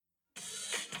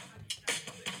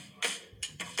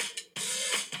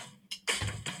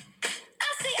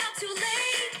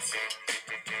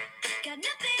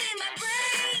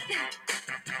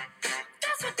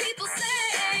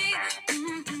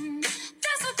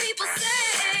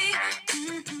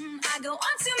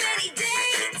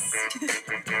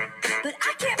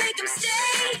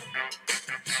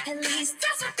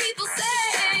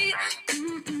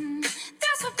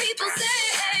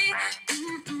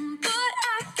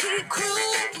be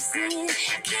cruising.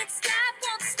 Can't stop,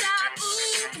 won't stop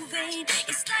moving.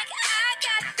 It's like I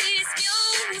got this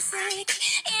music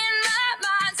in my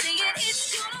mind saying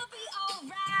it's gonna be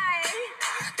alright.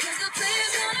 'Cause the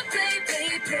player's gonna play.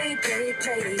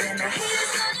 And the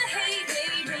haters gonna hate.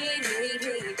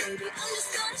 Baby, I'm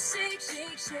just gonna shake.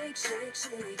 Shake it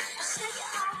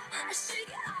off, shake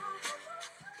it off.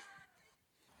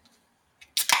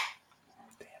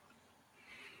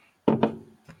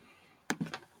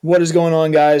 What is going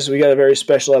on, guys? We got a very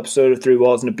special episode of Three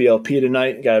Walls and a BLP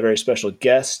tonight. We got a very special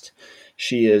guest.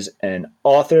 She is an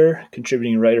author,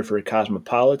 contributing writer for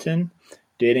Cosmopolitan,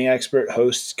 dating expert,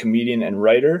 host, comedian, and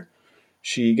writer.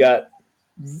 She got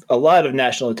a lot of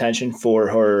national attention for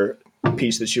her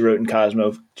piece that she wrote in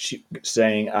Cosmo,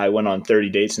 saying, I went on 30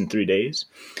 dates in 3 days.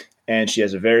 And she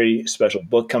has a very special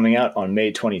book coming out on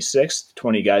May 26th,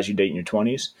 20 Guys You Date in Your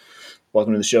 20s.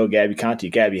 Welcome to the show, Gabi Conti.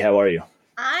 Gabi, how are you?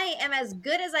 I am as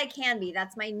good as I can be.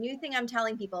 That's my new thing I'm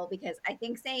telling people, because I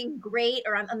think saying great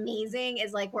or I'm amazing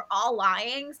is like we're all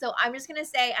lying. So I'm just going to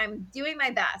say I'm doing my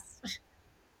best.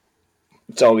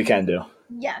 It's all we can do.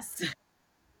 Yes.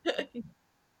 That's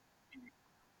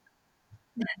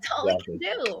all we can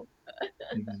do.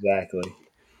 Exactly.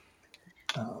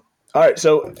 All right.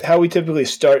 So how we typically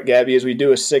start, Gabi, is we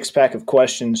do a 6-pack of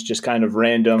questions, just kind of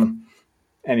random,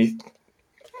 any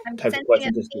I'm type of sensing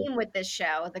question. a theme with this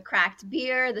show: the cracked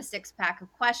beer, the 6-pack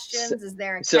of questions. Is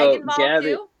there a So, keg involved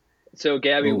Gabi- too? So,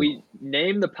 Gabi, Ooh. we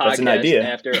named the That's an podcast idea.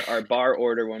 after our bar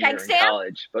order when we Keg were in stand?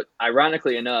 college. But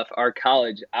ironically enough, our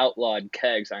college outlawed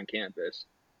kegs on campus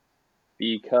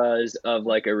because of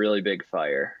like a really big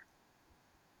fire.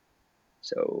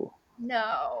 So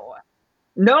No.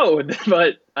 no,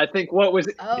 but I think what was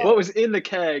Oh. in the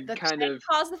keg The kind keg of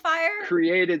caused the fire?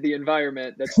 created the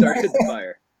environment that started the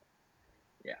fire.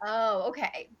 Oh,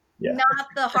 okay. Yeah. Not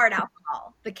the hard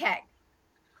alcohol, the keg.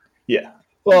 Yeah.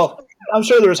 Well, I'm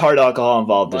sure there was hard alcohol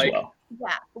involved as Like- well.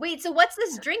 Yeah. Wait, so what's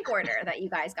this drink order that you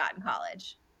guys got in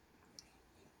college?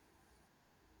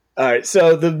 All right.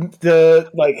 So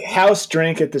the like house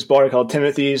drink at this bar called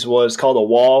Timothy's was called a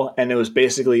wall, and it was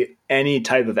basically any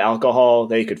type of alcohol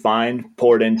they could find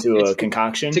poured into a It's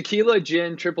concoction. Tequila,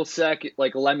 gin, triple sec,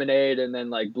 like lemonade, and then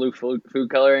like blue food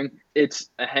coloring. It's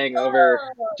a hangover,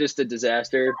 Oh. just a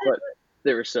disaster, but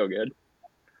they were so good.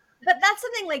 But that's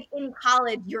something like in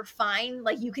college, you're fine.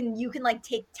 Like you can like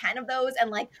take 10 of those and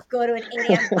like go to an 8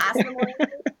 a.m. class in the morning.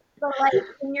 But like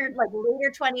in your like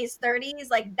later 20s, 30s,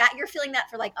 like that, you're feeling that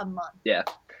for like a month. Yeah.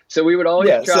 So we would always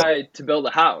Yeah, so- try to build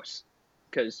a house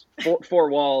because four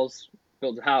walls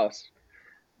builds a house.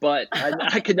 But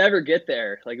I could never get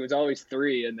there. Like it was always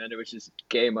 3, and then it was just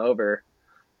game over.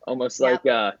 Almost Yep.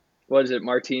 like what is it,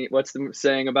 martini? What's the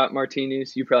saying about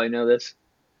martinis? You probably know this.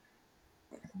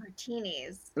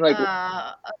 Martinis. Like-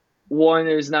 1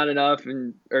 is not enough,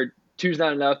 or 2's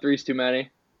not enough. 3's too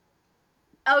many.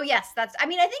 Oh yes, I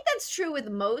think that's true with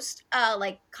most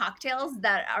like cocktails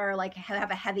that are like have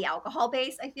a heavy alcohol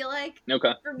base, I feel like.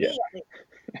 Okay. For me, Yeah. at least.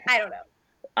 I don't know.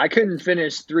 I couldn't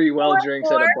finish 3 well drinks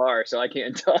at a bar, so I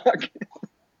can't talk.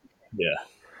 Yeah.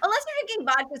 Unless you're drinking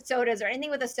vodka sodas or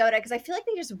anything with a soda, because I feel like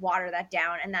they just water that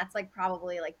down, and that's like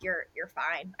probably like you're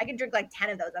fine. I could drink like 10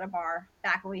 of those at a bar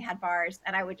back when we had bars,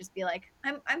 and I would just be like,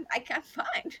 I'm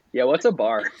fine. Yeah, what's a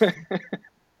bar?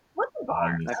 What's a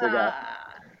bar? I forgot.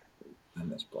 I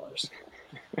miss bars.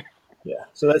 Yeah.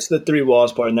 So that's the 3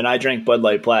 walls part, and then I drank Bud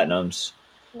Light Platinums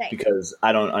Nice. because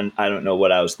I don't know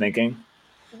what I was thinking.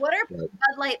 What are Yeah.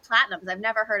 Bud Light Platinums? I've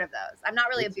never heard of those. I'm not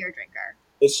really a beer drinker.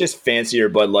 It's just fancier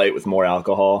Bud Light with more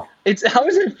alcohol. How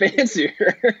is it fancier?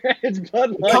 It's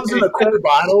Bud It Light. comes in a cool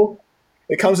bottle.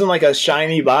 It comes in like a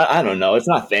shiny bottle. I don't know. It's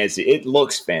not fancy. It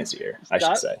looks fancier, I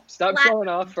should say. Stop showing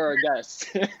off for our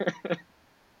guests.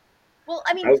 Well,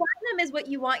 I mean, I- platinum is what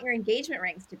you want your engagement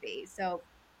rings to be. So,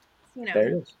 you know, There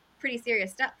it is. pretty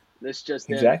serious stuff. This just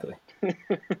in. Exactly.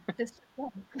 Just-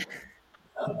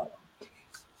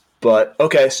 But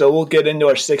okay, so we'll get into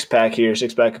our 6-pack here.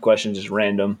 6-pack of questions is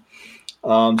random.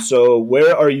 So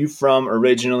where are you from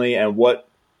originally, and what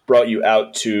brought you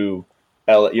out to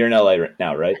LA? You're in LA right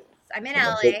now, right? I'm in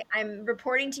Yeah. LA. I'm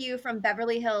reporting to you from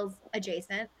Beverly Hills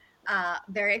adjacent.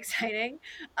 Very exciting.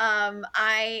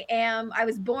 I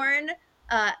was born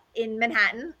in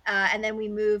Manhattan, and then we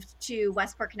moved to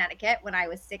Westport, Connecticut when I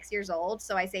was 6 years old.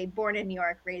 So I say born in New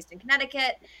York, raised in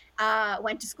Connecticut,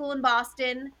 went to school in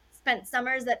Boston, spent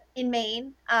summers in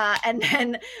Maine, and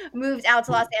then moved out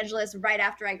to Los Angeles right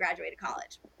after I graduated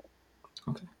college.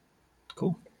 Okay,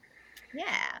 cool.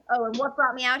 Yeah. Oh, and what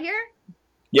brought me out here?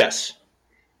 Yes.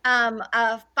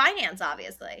 Finance,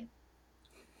 obviously.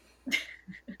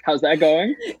 How's that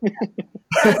going?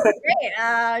 Great.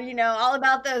 All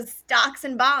about those stocks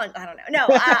and bonds. I don't know. No,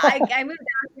 I moved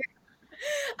out here.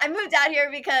 I moved out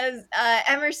here because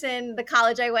Emerson, the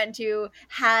college I went to,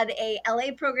 had a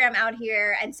LA program out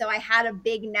here, and so I had a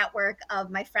big network of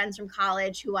my friends from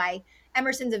college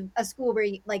Emerson's a school where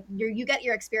you get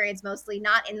your experience mostly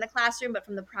not in the classroom, but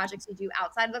from the projects you do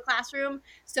outside of the classroom.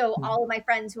 So all of my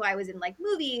friends who I was in like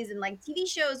movies and like TV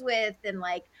shows with and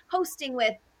like hosting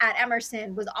with at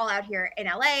Emerson was all out here in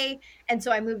LA. And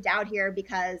so I moved out here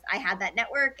because I had that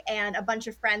network, and a bunch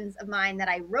of friends of mine that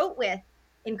I wrote with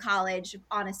in college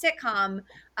on a sitcom,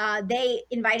 they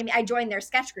invited me. I joined their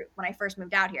sketch group when I first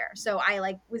moved out here. So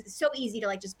I was so easy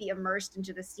to just be immersed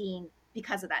into the scene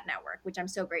because of that network, which I'm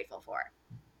so grateful for.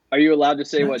 Are you allowed to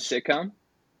say what sitcom?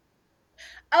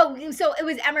 Oh, so it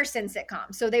was Emerson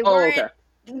sitcom. So they weren't. Okay.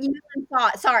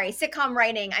 Sorry, sitcom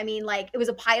writing. I mean, it was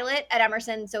a pilot at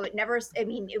Emerson, so it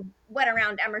went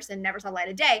around Emerson, never saw light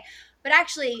of day. But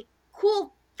actually,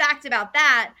 cool fact about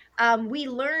that, we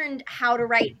learned how to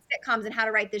write sitcoms and how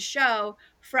to write this show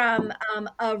from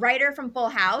a writer from Full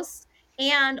House,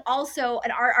 and also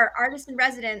our artist in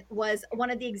resident was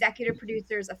one of the executive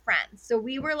producers of Friends. So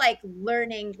we were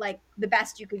learning the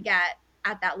best you could get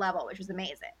at that level, which was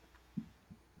amazing.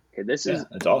 Okay, that's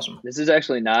awesome. This is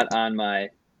actually not on my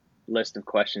list of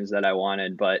questions that I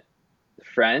wanted, but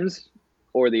Friends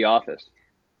or The Office?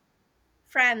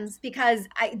 Friends, because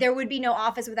there would be no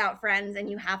Office without Friends, and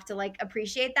you have to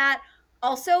appreciate that.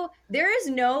 Also, there is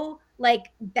no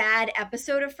bad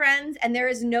episode of Friends, and there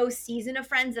is no season of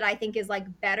Friends that I think is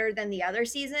better than the other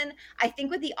season. I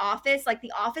think with The Office,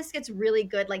 The Office gets really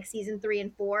good season 3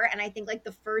 and 4, and I think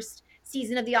the first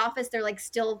season of The Office, they're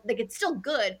still it's still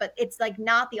good, but it's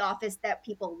not The Office that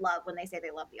people love when they say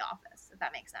they love The Office, if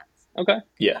that makes sense. Okay.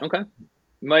 Yeah. Okay.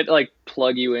 Might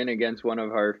plug you in against one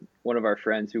of our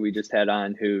friends who we just had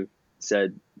on who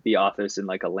said The Office in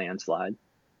a landslide.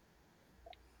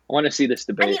 I want to see this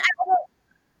debate.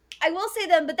 I will say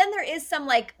them, but then there is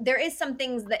some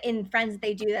things that in Friends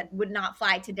they do that would not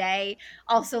fly today.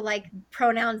 Also,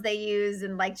 pronouns they use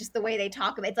and just the way they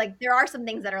talk about it. It's there are some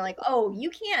things that are oh, you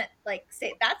can't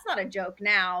say that's not a joke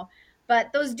now,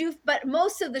 but those do. But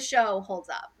most of the show holds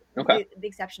up. Okay. The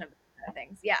exception of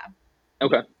things, yeah.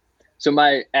 Okay. So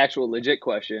my actual legit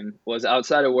question was,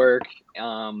 outside of work,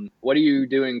 what are you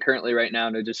doing currently right now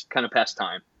to just kind of pass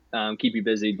time, keep you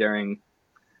busy during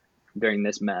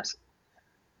this mess?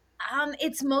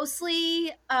 It's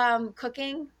mostly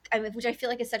cooking, which I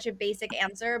feel is such a basic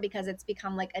answer because it's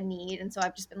become a need. And so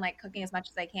I've just been cooking as much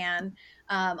as I can.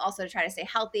 Also to try to stay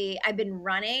healthy. I've been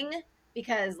running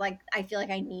because I feel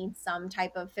I need some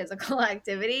type of physical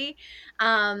activity.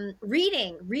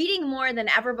 Reading more than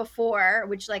ever before,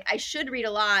 which I should read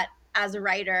a lot as a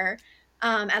writer,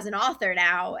 as an author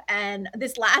now. And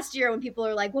this last year when people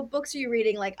are what books are you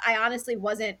reading? I honestly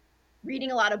wasn't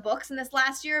reading a lot of books in this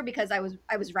last year because I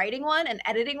was writing one and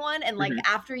editing one. And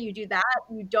after you do that,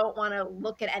 you don't want to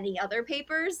look at any other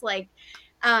papers. But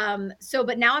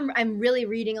now I'm really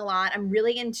reading a lot. I'm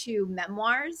really into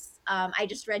memoirs. I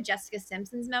just read Jessica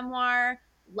Simpson's memoir.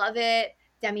 Love it.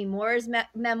 Demi Moore's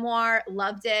memoir.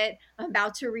 Loved it. I'm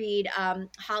about to read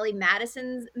Holly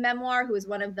Madison's memoir, who is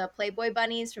one of the Playboy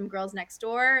bunnies from Girls Next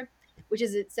Door, which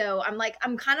is it. So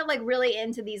I'm kind of really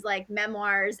into these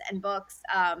memoirs and books.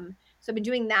 So I've been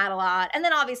doing that a lot. And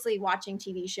then obviously watching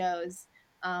TV shows.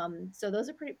 So those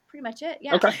are pretty much it.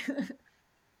 Yeah. Okay.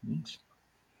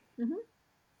 Mm-hmm.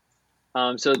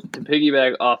 So to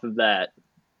piggyback off of that,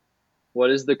 what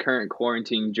is the current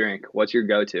quarantine drink? What's your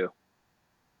go-to?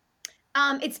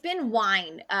 It's been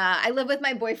wine. I live with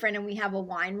my boyfriend and we have a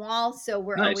wine wall. So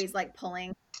we're always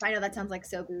pulling. I know that sounds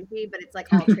so bougie, but it's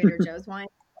all Trader Joe's wine.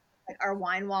 Our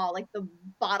wine wall, the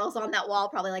bottles on that wall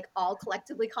probably all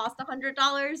collectively cost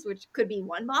 $100, which could be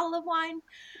one bottle of wine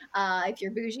if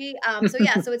you're bougie.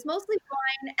 So it's mostly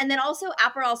wine, and then also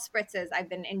Aperol spritzes I've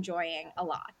been enjoying a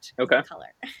lot. Okay.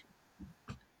 Color.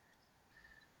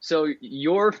 So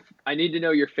I need to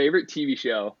know your favorite TV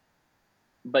show,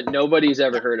 but nobody's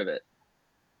ever heard of it.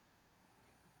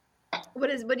 What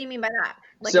do you mean by that?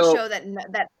 A show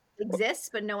that exists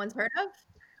but no one's heard of?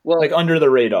 Well, under the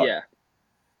radar. Yeah.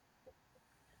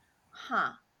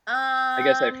 Huh. I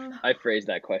guess I phrased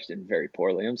that question very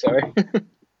poorly. I'm sorry.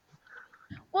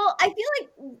 Well, I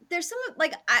feel there's some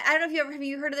I don't know if have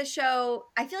you heard of the show?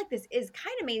 I feel this is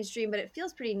kind of mainstream, but it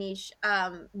feels pretty niche.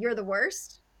 You're the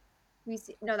Worst. You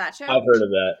know that show? I've heard of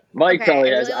that. Mike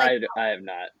probably has. I have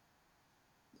not.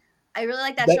 I really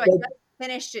like that show. I just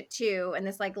finished it too, and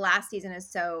this last season is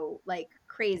so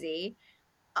crazy.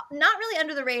 not really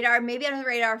under the radar, maybe under the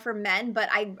radar for men, but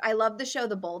I love the show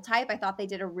The Bold Type. I thought they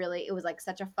did it was like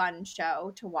such a fun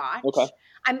show to watch. Okay.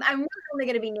 I'm really only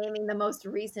going to be naming the most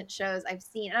recent shows I've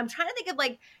seen. And I'm trying to think of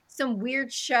like some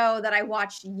weird show that I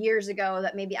watched years ago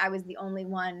that maybe I was the only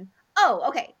one. Oh,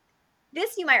 okay.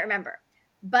 This you might remember.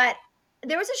 But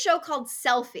there was a show called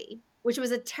Selfie, which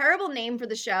was a terrible name for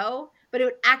the show, but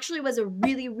it actually was a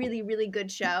really, really, really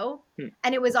good show.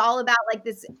 And it was all about like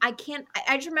this. I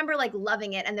just remember like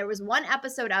loving it. And there was one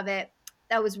episode of it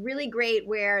that was really great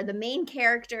where the main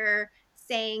character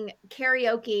sang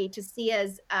karaoke to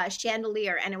Sia's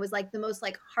chandelier. And it was like the most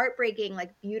like heartbreaking,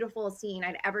 like beautiful scene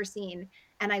I'd ever seen.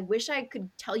 And I wish I could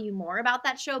tell you more about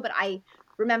that show, but I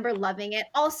remember loving it.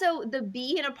 Also, The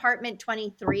Bee in Apartment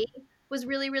 23 was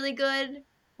really, really good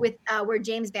with where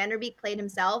James Vanderbeek played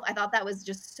himself. I thought that was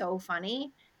just so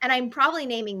funny. And I'm probably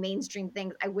naming mainstream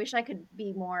things. I wish I could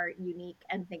be more unique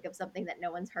and think of something that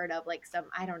no one's heard of, like some,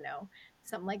 I don't know,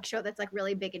 some like show that's like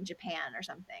really big in Japan or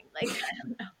something. Like, I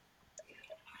don't know.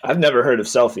 I've never heard of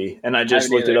Selfie, and I just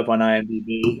looked it either. up on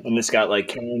IMDb, and it's got like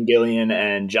Karen Gillian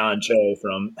and John Cho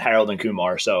from Harold and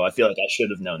Kumar, so I feel like I should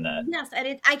have known that. Yes,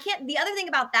 and I can't. The other thing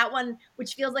about that one,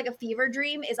 which feels like a fever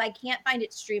dream, is I can't find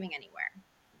it streaming anywhere.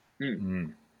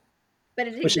 Mm. But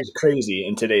it Which exists. is crazy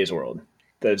in today's world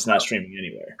that it's not streaming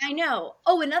anywhere. I know.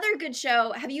 Oh, another good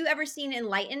show. Have you ever seen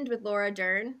Enlightened with Laura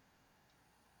Dern?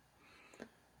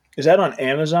 Is that on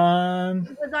Amazon?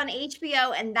 It was on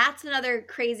HBO, and that's another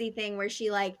crazy thing where she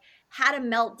like had a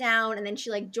meltdown and then she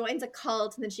like joins a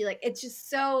cult and then she like it's just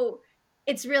so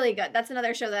it's really good. That's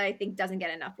another show that I think doesn't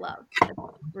get enough love. It's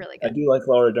really I good. do like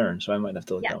Laura Dern, so I might have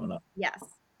to look Yes. that one up. Yes.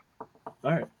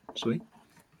 All right, sweet.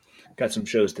 Got some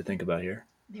shows to think about here.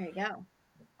 There you go.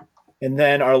 And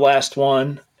then our last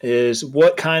one is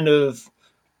what kind of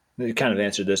you kind of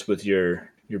answered this with your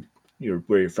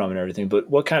where you're from and everything, but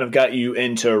what kind of got you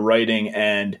into writing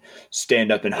and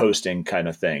stand up and hosting kind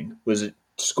of thing? Was it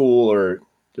school or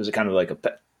was it kind of like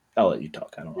I'll let you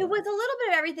talk. I don't know. It was a little bit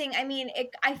of everything. I mean,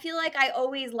 I feel like I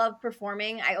always loved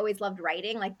performing. I always loved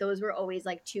writing. Like those were always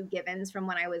like two givens from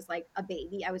when I was like a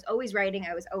baby. I was always writing.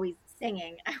 I was always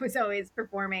singing. I was always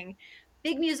performing.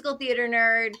 Big musical theater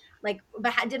nerd. Like,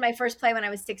 but did my first play when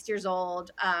I was 6 years old.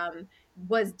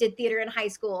 Did theater in high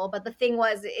school. But the thing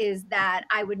is that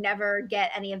I would never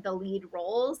get any of the lead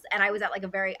roles. And I was at like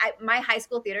my high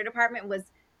school theater department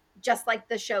was just like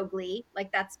the show Glee.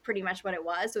 Like that's pretty much what it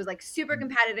was. So it was like super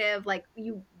competitive. Like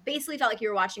you basically felt like you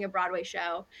were watching a Broadway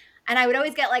show. And I would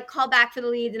always get like called back for the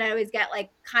leads, and I always get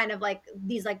like kind of like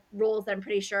these like roles that I'm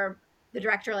pretty sure the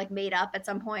director like made up at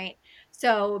some point.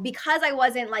 So because I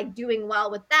wasn't like doing well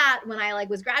with that when I like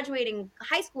was graduating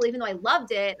high school, even though I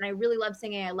loved it and I really loved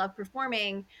singing, I loved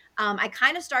performing, I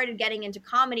kind of started getting into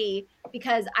comedy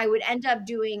because I would end up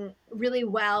doing really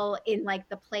well in like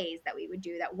the plays that we would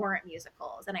do that weren't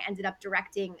musicals. And I ended up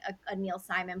directing a Neil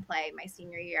Simon play my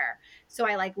senior year. So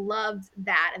I like loved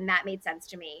that, and that made sense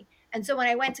to me. And so when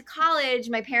I went to college,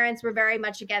 my parents were very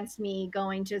much against me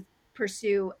going to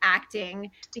pursue acting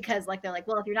because like they're like,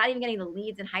 well, if you're not even getting the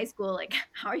leads in high school, like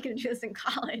how are you going to do this in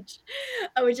college?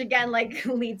 Which again like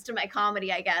leads to my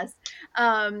comedy, I guess.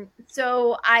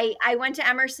 So I went to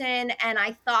Emerson, and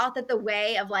I thought that the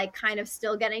way of like kind of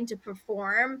still getting to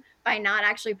perform by not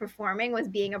actually performing was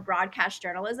being a broadcast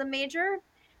journalism major.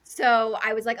 So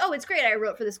I was like, oh, it's great. I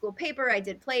wrote for the school paper. I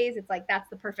did plays. It's like, that's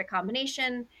the perfect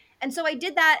combination. And so I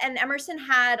did that. And Emerson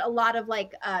had a lot of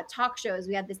like talk shows.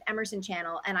 We had this Emerson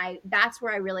channel. And that's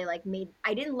where I really like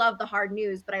I didn't love the hard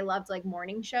news, but I loved like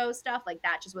morning show stuff. Like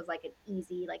that just was like an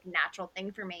easy, like natural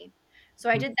thing for me. So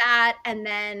I did that. And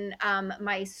then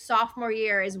my sophomore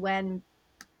year is when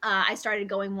I started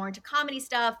going more into comedy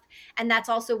stuff. And that's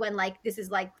also when like, this is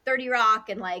like 30 Rock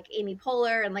and like Amy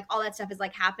Poehler and like all that stuff is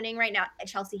like happening right now at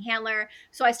Chelsea Handler.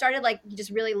 So I started like just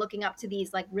really looking up to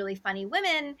these like really funny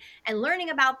women and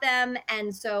learning about them.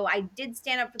 And so I did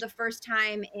stand up for the first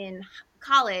time in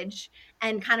college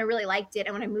and kind of really liked it.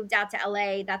 And when I moved out to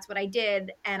LA, that's what I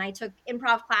did. And I took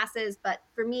improv classes, but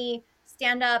for me,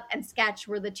 stand up and sketch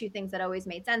were the two things that always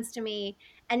made sense to me.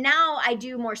 And now I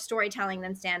do more storytelling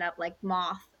than stand up, like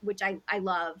Moth, which I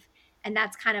love. And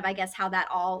that's kind of, I guess, how that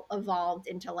all evolved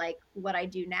into like what I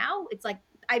do now. It's like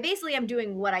I basically am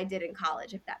doing what I did in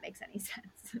college, if that makes any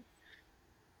sense.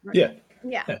 Yeah.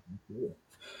 Yeah.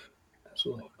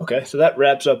 Absolutely. Okay, so that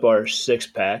wraps up our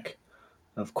 6-pack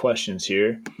of questions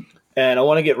here. And I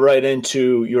want to get right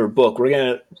into your book. We're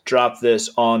going to drop this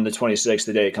on the 26th,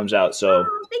 the day it comes out. So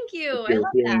thank you. if I you're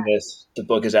love hearing that. this, the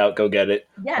book is out. Go get it.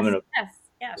 Yes. I'm going to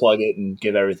yes. plug it and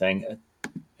give everything.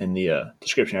 in the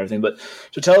description and everything. But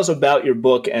so tell us about your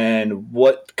book and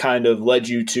what kind of led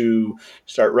you to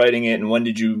start writing it, and when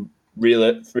did you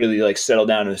really like settle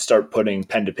down and start putting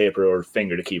pen to paper or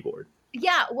finger to keyboard?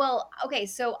 Yeah, well, okay,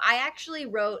 so I actually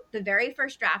wrote the very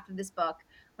first draft of this book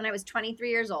when I was 23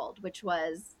 years old, which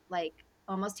was like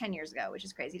almost 10 years ago, which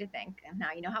is crazy to think. And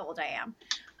now you know how old I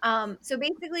am. So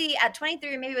basically at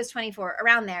 23, maybe it was 24,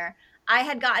 around there, I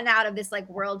had gotten out of this like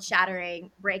world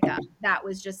shattering breakup that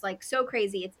was just like so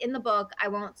crazy. It's in the book. I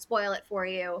won't spoil it for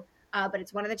you. But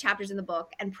it's one of the chapters in the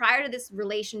book. And prior to this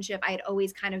relationship, I had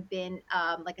always kind of been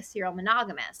like a serial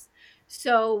monogamous.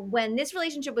 So when this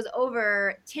relationship was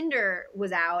over, Tinder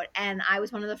was out, and I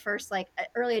was one of the first like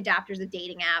early adapters of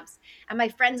dating apps. And my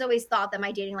friends always thought that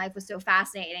my dating life was so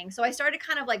fascinating. So I started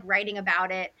kind of like writing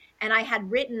about it, and I had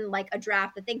written like a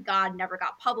draft that thank God never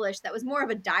got published. That was more of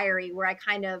a diary where I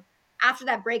kind of after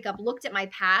that breakup looked at my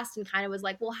past and kind of was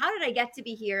like, well, how did I get to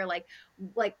be here? Like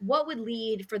what would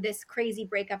lead for this crazy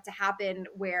breakup to happen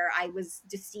where I was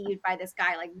deceived by this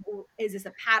guy? Like, is this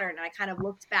a pattern? And I kind of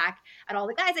looked back at all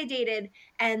the guys I dated.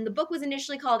 And the book was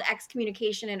initially called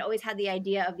Excommunication and always had the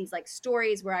idea of these like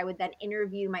stories where I would then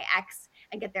interview my ex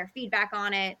and get their feedback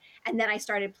on it. And then I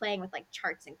started playing with like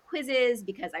charts and quizzes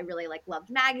because I really like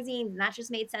loved magazines and that just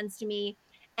made sense to me.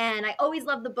 And I always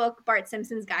loved the book Bart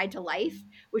Simpson's Guide to Life,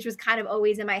 which was kind of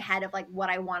always in my head of like what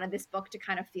I wanted this book to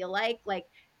kind of feel like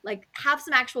have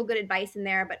some actual good advice in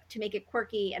there, but to make it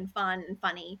quirky and fun and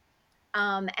funny.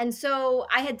 And so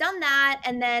I had done that.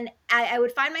 And then I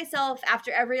would find myself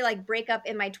after every like breakup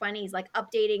in my 20s, like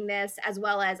updating this, as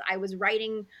well as I was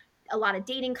writing a lot of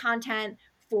dating content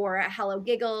for Hello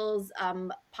Giggles,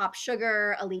 Pop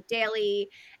Sugar, Elite Daily.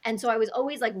 And so I was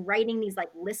always like writing these like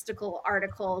listicle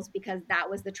articles because that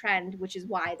was the trend, which is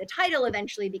why the title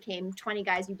eventually became 20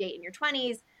 Guys You Date in Your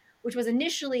 20s, which was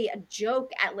initially a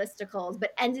joke at listicles,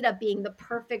 but ended up being the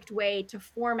perfect way to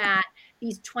format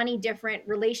these 20 different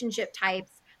relationship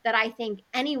types that I think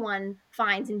anyone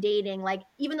finds in dating. Like,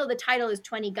 even though the title is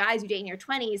 20 Guys You Date in Your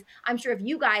 20s, I'm sure if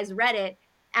you guys read it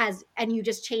as and you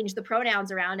just change the pronouns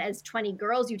around as 20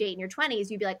 girls you date in your 20s,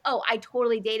 you'd be like, oh, I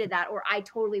totally dated that, or I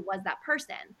totally was that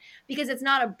person. Because it's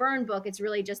not a burn book, it's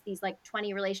really just these like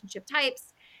 20 relationship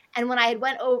types. And when I had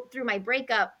went through my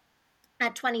breakup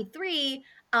at 23,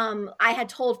 I had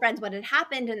told friends what had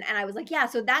happened, and I was like, yeah,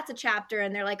 so that's a chapter.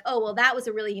 And they're like, oh, well, that was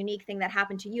a really unique thing that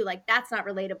happened to you. Like, that's not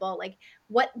relatable. Like,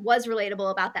 what was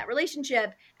relatable about that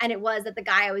relationship? And it was that the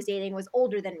guy I was dating was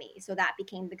older than me. So that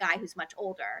became the guy who's much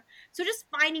older. So just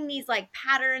finding these like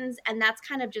patterns, and that's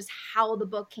kind of just how the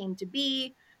book came to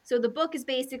be. So the book is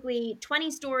basically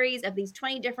 20 stories of these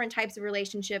 20 different types of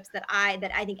relationships that I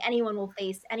think anyone will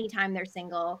face anytime they're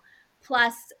single,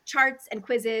 plus charts and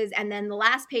quizzes. And then the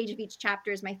last page of each chapter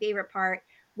is my favorite part,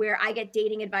 where I get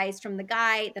dating advice from the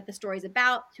guy that the story's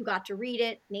about, who got to read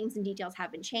it. Names and details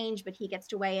have been changed, but he gets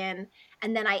to weigh in.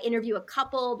 And then I interview a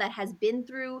couple that has been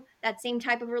through that same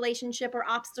type of relationship or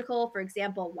obstacle, for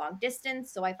example, long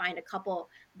distance. So I find a couple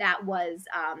that was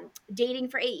dating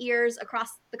for 8 years across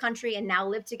the country and now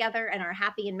live together and are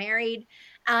happy and married.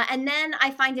 And then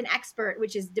I find an expert,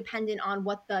 which is dependent on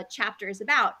what the chapter is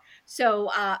about. So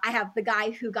I have the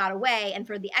guy who got away, and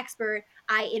for the expert,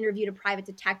 I interviewed a private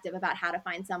detective about how to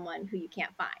find someone who you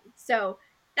can't find. So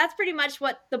that's pretty much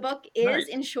what the book is Nice.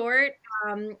 in short.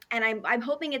 And I'm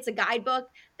hoping it's a guidebook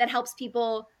that helps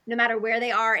people no matter where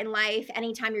they are in life,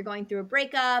 anytime you're going through a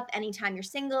breakup, anytime you're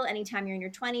single, anytime you're in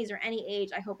your 20s or any age.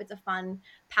 I hope it's a fun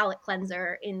palate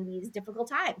cleanser in these difficult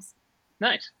times.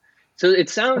 Nice. So it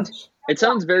sounds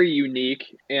very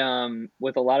unique,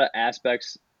 with a lot of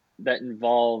aspects that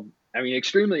involve, I mean,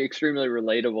 extremely, extremely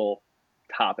relatable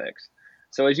topics.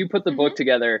 So as you put the book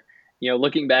together,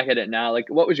 looking back at it now, like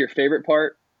what was your favorite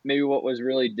part? Maybe what was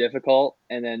really difficult,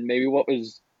 and then maybe what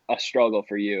was a struggle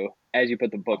for you as you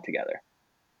put the book together?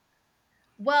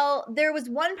 Well, there was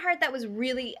one part that was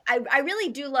really, I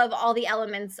really do love all the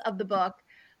elements of the book.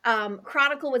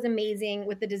 Chronicle was amazing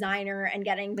with the designer and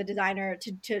getting the designer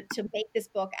to make this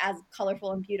book as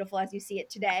colorful and beautiful as you see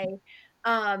it today.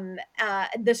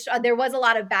 There was a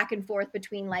lot of back and forth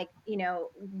between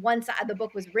once the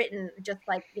book was written, just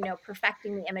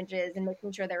perfecting the images and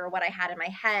making sure they were what I had in my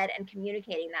head and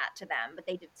communicating that to them. But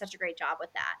they did such a great job with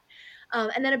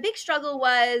that. And then a big struggle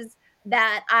was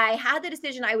that I had the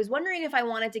decision. I was wondering if I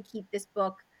wanted to keep this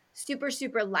book super,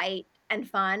 super light and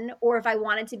fun, or if I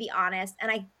wanted to be honest. And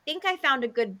I think I found a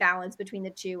good balance between the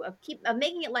two of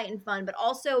making it light and fun, but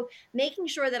also making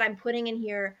sure that I'm putting in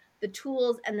here the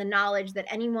tools and the knowledge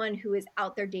that anyone who is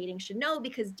out there dating should know,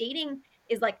 because dating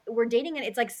is like, we're dating and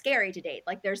it's like scary to date.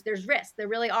 Like there's risks, there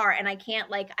really are. And I can't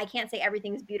say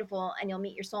everything's beautiful and you'll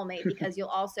meet your soulmate, because you'll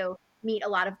also meet a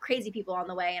lot of crazy people on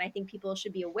the way. And I think people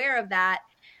should be aware of that.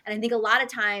 And I think a lot of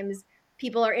times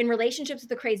people are in relationships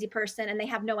with a crazy person and they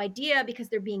have no idea because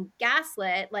they're being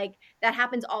gaslit. Like that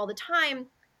happens all the time.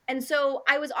 And so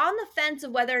I was on the fence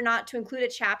of whether or not to include a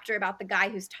chapter about the guy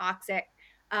who's toxic.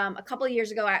 A couple of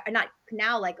years ago, not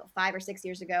now, like 5 or 6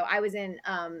 years ago, I was in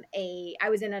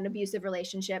an abusive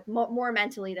relationship, more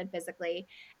mentally than physically,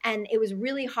 and it was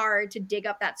really hard to dig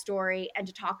up that story and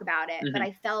to talk about it. But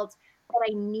I felt that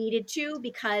I needed to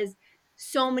because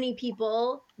so many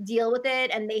people deal with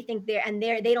it and they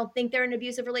don't think they're in an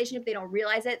abusive relationship. They don't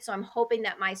realize it. So I'm hoping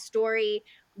that my story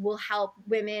will help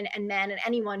women and men and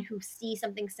anyone who see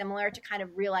something similar to kind of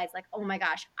realize like, oh my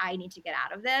gosh, I need to get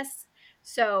out of this.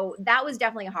 So that was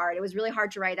definitely hard. It was really hard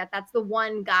to write that. That's the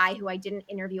one guy who I didn't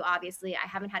interview, obviously. I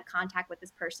haven't had contact with this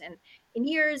person in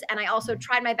years. And I also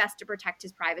tried my best to protect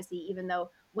his privacy, even though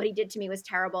what he did to me was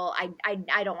terrible. I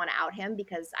don't want to out him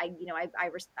because I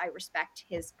respect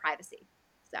his privacy.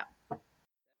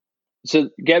 So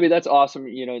Gabby, that's awesome.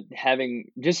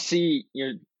 Having just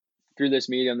through this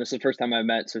medium, this is the first time I've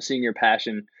met. So seeing your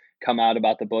passion come out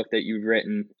about the book that you've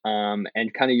written,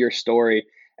 and kind of your story,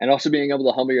 and also being able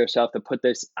to humble yourself to put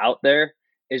this out there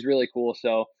is really cool.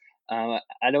 So I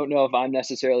don't know if I'm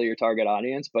necessarily your target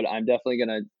audience, but I'm definitely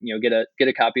gonna get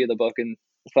a copy of the book and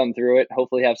thumb through it.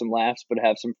 Hopefully have some laughs, but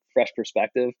have some fresh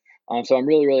perspective. So I'm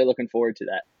really really looking forward to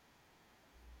that.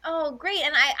 Oh, great.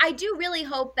 And I do really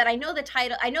hope that I know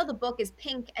the book is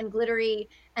pink and glittery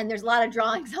and there's a lot of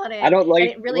drawings on it. I don't and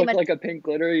it really look like a pink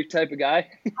glittery type of guy.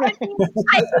 I mean,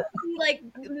 I see like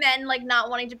men like not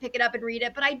wanting to pick it up and read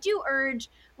it, but I do urge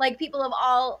like people of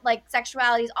all like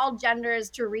sexualities, all genders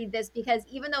to read this because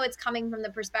even though it's coming from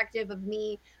the perspective of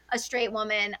me, a straight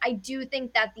woman, I do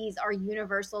think that these are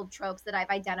universal tropes that I've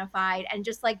identified. And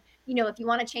just like, if you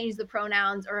want to change the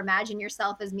pronouns or imagine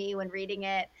yourself as me when reading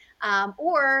it,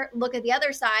 or look at the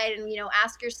other side and,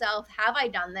 ask yourself, have I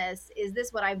done this? Is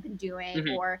this what I've been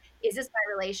doing? Or is this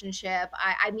my relationship?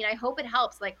 I mean, I hope it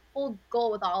helps. Like, whole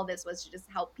goal with all of this was to just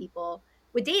help people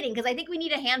with dating because I think we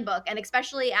need a handbook, and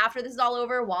especially after this is all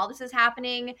over, while this is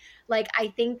happening, like I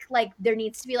think like there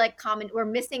needs to be like we're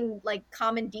missing like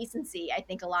common decency, I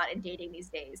think, a lot in dating these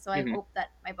days. So I hope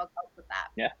that my book helps with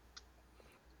that.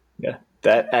 Yeah,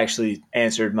 that actually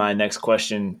answered my next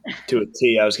question to a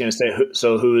T. I was going to say,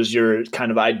 so who is your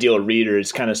kind of ideal reader?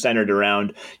 It's kind of centered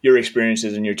around your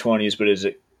experiences in your 20s,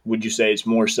 but would you say it's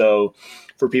more so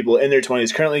for people in their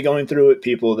 20s currently going through it,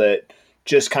 people that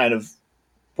just kind of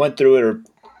went through it, or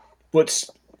what's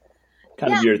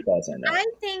kind of your thoughts on that? I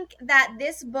think that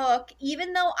this book,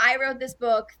 even though I wrote this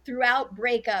book throughout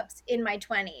breakups in my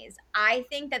 20s, I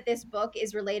think that this book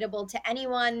is relatable to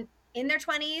anyone in their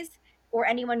 20s or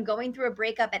anyone going through a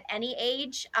breakup at any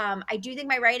age. I do think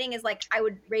my writing is like, I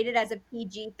would rate it as a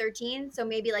PG-13, so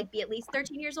maybe like be at least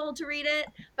 13 years old to read it.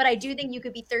 But I do think you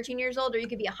could be 13 years old or you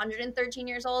could be 113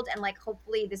 years old, and like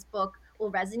hopefully this book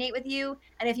will resonate with you.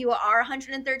 And if you are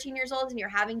 113 years old and you're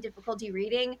having difficulty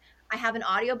reading, I have an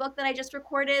audiobook that I just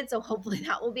recorded, so hopefully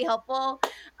that will be helpful.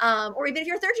 Or even if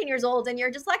you're 13 years old and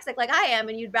you're dyslexic like I am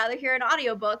and you'd rather hear an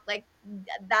audiobook, like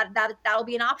that'll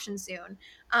be an option soon.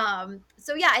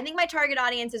 So yeah, I think my target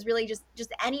audience is really just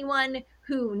anyone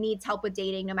who needs help with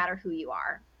dating, no matter who you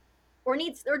are, or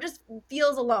just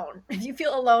feels alone. If you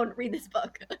feel alone, read this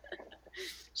book.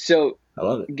 So I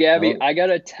love it. Gabby, I got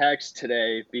a text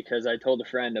today because I told a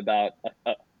friend about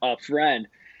a friend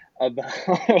about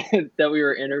that we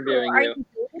were interviewing Are you.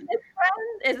 dating this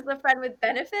friend? Is this a friend with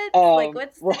benefits? Like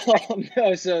what's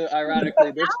no, so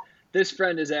ironically this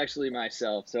friend is actually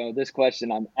myself. So this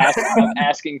question I'm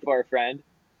asking for a friend.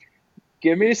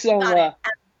 Give me some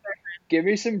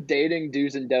dating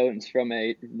do's and don'ts from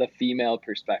the female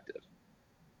perspective.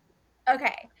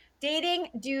 Okay. Dating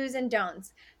do's and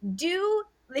don'ts.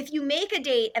 If you make a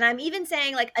date, and I'm even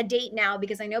saying like a date now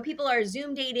because I know people are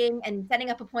Zoom dating and setting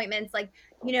up appointments, like,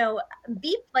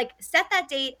 be like, set that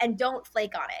date and don't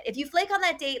flake on it. If you flake on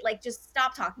that date, like just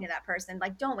stop talking to that person.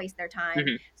 Like don't waste their time.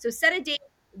 So set a date,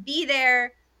 be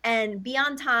there and be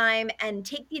on time and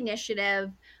take the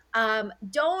initiative.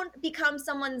 Don't become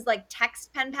someone's like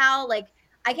text pen pal. Like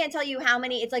I can't tell you how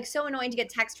many, it's like so annoying to get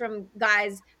text from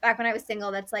guys back when I was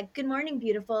single that's like, good morning,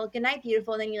 beautiful, good night,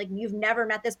 beautiful. And then you've never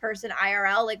met this person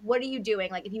IRL. Like, what are you doing?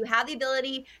 Like, if you have the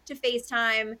ability to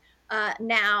FaceTime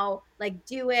now, like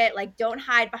do it. Like, don't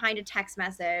hide behind a text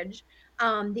message.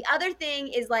 The other thing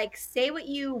is like, say what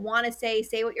you want to say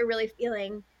what you're really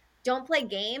feeling. Don't play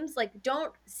games. Like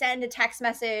don't send a text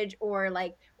message or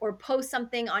post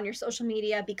something on your social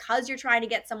media because you're trying to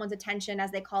get someone's attention,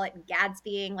 as they call it,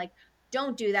 Gadsbying. Like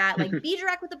don't do that. Like be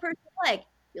direct with the person you like.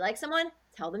 You like someone,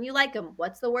 Tell them you like them.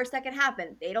 What's the worst that can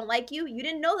happen? They don't like you. You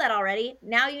didn't know that already.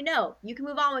 Now you know. You can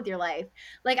move on with your life.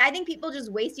 Like, I think people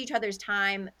just waste each other's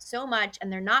time so much,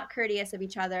 and they're not courteous of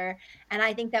each other. And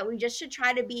I think that we just should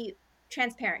try to be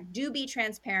transparent. Do be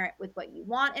transparent with what you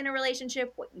want in a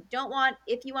relationship, what you don't want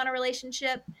if you want a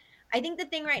relationship. I think the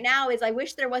thing right now is I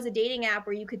wish there was a dating app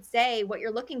where you could say what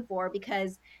you're looking for,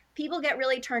 because people get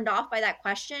really turned off by that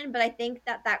question. But I think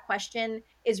that that question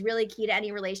is really key to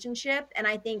any relationship. And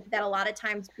I think that a lot of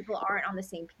times people aren't on the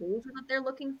same page with what they're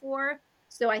looking for.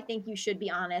 So I think you should be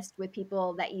honest with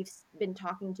people that you've been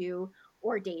talking to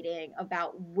or dating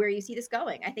about where you see this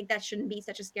going. I think that shouldn't be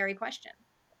such a scary question.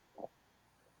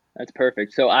 That's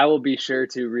perfect. So I will be sure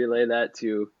to relay that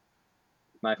to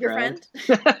my Your friend.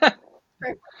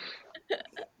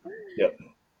 Yep.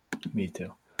 Me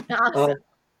too. Awesome.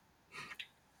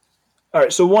 All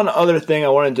right. So one other thing I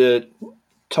wanted to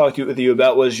talk with you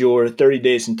about was your 30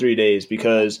 days in 3 days,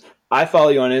 because I follow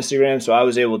you on Instagram. So I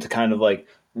was able to kind of like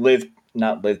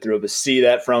not live through it, but see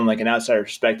that from like an outsider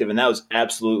perspective. And that was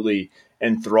absolutely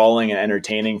enthralling and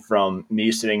entertaining from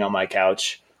me sitting on my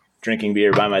couch, drinking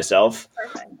beer by myself.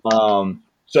 Perfect.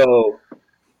 So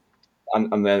I'm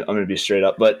going to be straight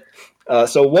up, but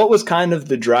so what was kind of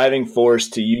the driving force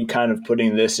to you kind of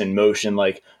putting this in motion?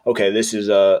 Like, okay, this is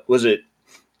was it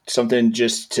something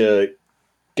just to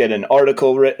get an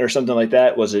article written or something like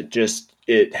that? Was it just,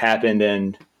 it happened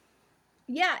and...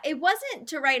 Yeah, it wasn't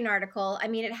to write an article. I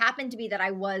mean, it happened to be that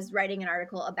I was writing an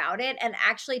article about it. And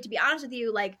actually, to be honest with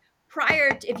you, like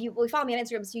prior to, if you follow me on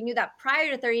Instagram, so you knew that prior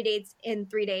to 30 dates in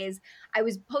 3 days, I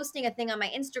was posting a thing on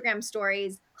my Instagram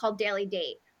stories called Daily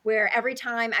Date, where every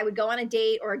time I would go on a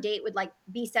date or a date would like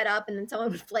be set up and then someone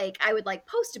would flake, I would like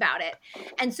post about it.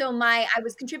 And so I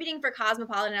was contributing for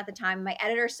Cosmopolitan at the time. My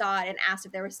editor saw it and asked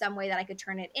if there was some way that I could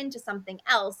turn it into something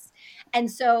else.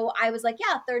 And so I was like,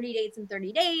 yeah, 30 dates in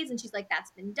 30 days. And she's like, that's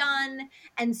been done.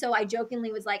 And so I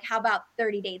jokingly was like, how about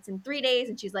 30 dates in 3 days?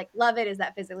 And she's like, love it. Is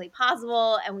that physically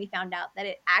possible? And we found out that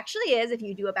it actually is if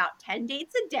you do about 10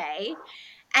 dates a day.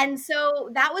 And so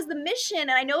that was the mission.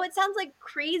 And I know it sounds like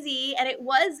crazy, and it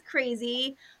was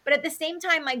crazy, but at the same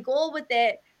time, my goal with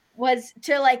it was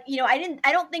to like,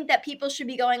 I don't think that people should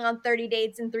be going on 30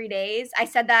 dates in 3 days. I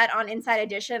said that on Inside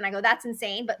Edition, and I go, that's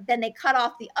insane. But then they cut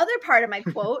off the other part of my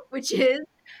quote, which is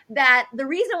that the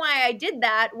reason why I did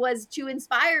that was to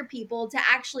inspire people to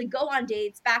actually go on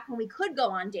dates back when we could go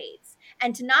on dates,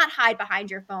 and to not hide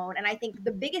behind your phone. And I think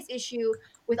the biggest issue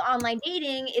with online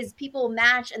dating is people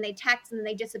match and they text and then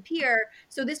they disappear.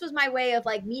 So this was my way of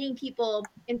like meeting people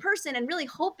in person and really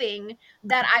hoping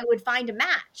that I would find a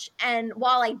match. And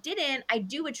while I didn't, I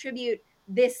do attribute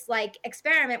this like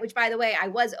experiment, which by the way, I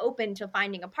was open to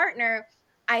finding a partner.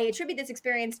 I attribute this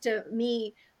experience to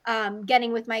me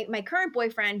getting with my current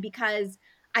boyfriend, because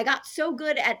I got so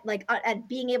good at at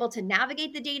being able to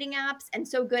navigate the dating apps, and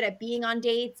so good at being on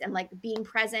dates and like being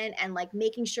present and like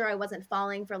making sure I wasn't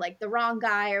falling for like the wrong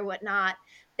guy or whatnot,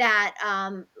 that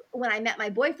when I met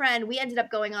my boyfriend, we ended up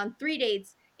going on 3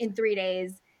 dates in 3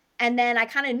 days. And then I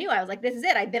kind of knew, I was like, this is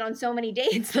it. I've been on so many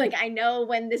dates. Like I know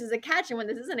when this is a catch and when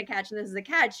this isn't a catch and this is a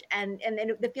catch. And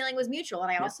then the feeling was mutual.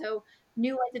 And I also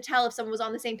knew when to tell if someone was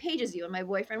on the same page as you, and my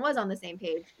boyfriend was on the same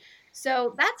page.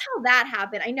 So that's how that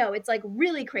happened. I know it's like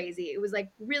really crazy. It was like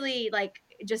really like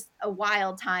just a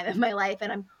wild time in my life.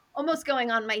 And I'm almost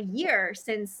going on my year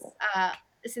since that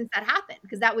happened,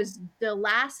 because that was the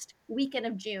last weekend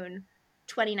of June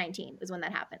 2019 was when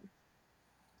that happened.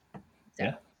 So,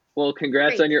 yeah. Well,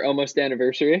 congrats on your almost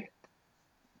anniversary.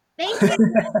 Thank you.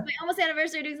 My almost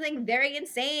anniversary doing something very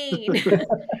insane.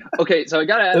 Okay, so I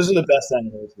gotta ask. Those are the best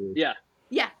anniversaries. Yeah.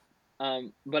 Yeah.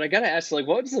 But I gotta ask, like,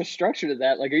 what's the structure to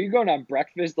that? Like, are you going on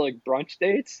breakfast, like brunch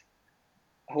dates?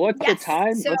 What's the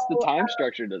time? What's the time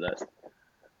structure to this?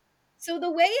 So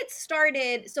the way it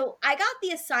started, so I got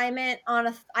the assignment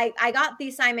I got the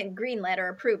assignment greenlit or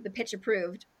approved, the pitch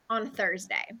approved on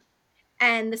Thursday.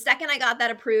 And the second I got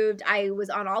that approved, I was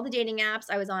on all the dating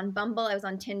apps. I was on Bumble, I was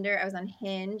on Tinder, I was on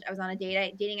Hinge, I was on a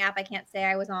dating app I can't say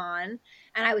I was on,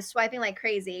 and I was swiping like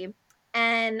crazy.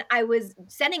 And I was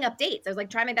setting up dates. I was like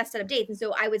trying my best to set up dates. And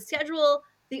so I would schedule,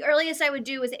 the earliest I would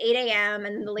do was 8 a.m.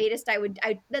 and the latest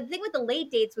the thing with the late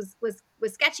dates was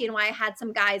sketchy, and why I had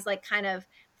some guys like kind of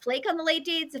flake on the late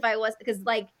dates because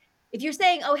like if you're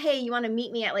saying, oh hey, you want to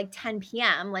meet me at like 10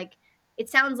 p.m., like it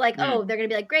sounds like, oh, they're going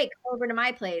to be like, great, come over to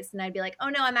my place. And I'd be like, oh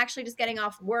no, I'm actually just getting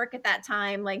off work at that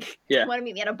time. Like, you want to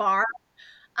meet me at a bar?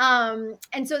 And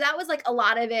so that was like a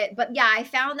lot of it. But yeah, I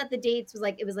found that the dates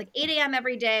it was like 8 a.m.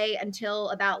 every day until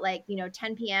about like,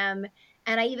 10 p.m.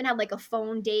 And I even had like a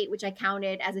phone date, which I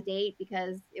counted as a date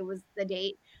because it was the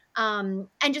date. And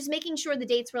just making sure the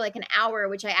dates were like an hour,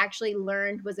 which I actually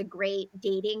learned was a great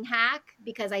dating hack,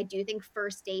 because I do think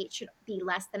first date should be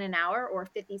less than an hour, or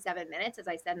 57 minutes, as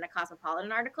I said in a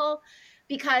Cosmopolitan article,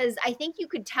 because I think you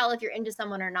could tell if you're into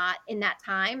someone or not in that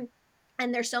time.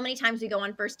 And there's so many times we go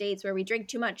on first dates where we drink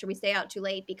too much or we stay out too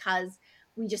late because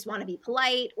we just want to be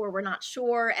polite or we're not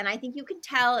sure. And I think you can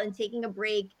tell in taking a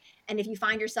break. And if you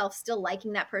find yourself still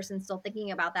liking that person, still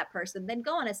thinking about that person, then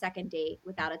go on a second date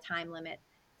without a time limit.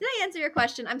 Did I answer your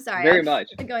question? I'm sorry. Very much.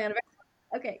 I'm going on.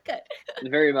 Okay, good.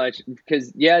 Very much.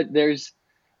 Because, there's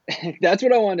that's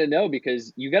what I wanted to know,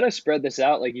 because you got to spread this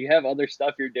out. Like, you have other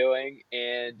stuff you're doing,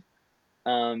 and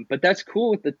but that's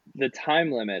cool with the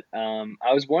time limit.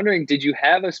 I was wondering, did you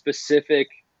have a specific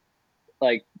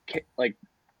like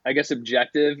I guess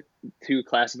objective to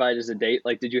classify it as a date?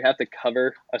 Like, did you have to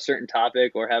cover a certain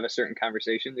topic or have a certain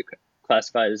conversation to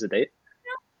classify it as a date?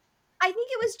 I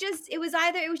think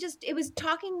it was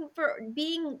talking for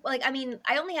being like, I mean,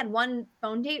 I only had one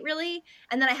phone date really.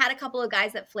 And then I had a couple of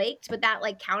guys that flaked, but that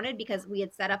like counted because we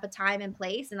had set up a time and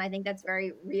place. And I think that's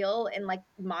very real in like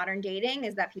modern dating,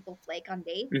 is that people flake on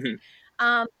dates. Mm-hmm.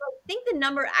 I think the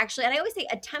number actually, and I always say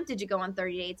attempted to go on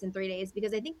 30 dates in 3 days,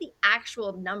 because I think the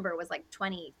actual number was like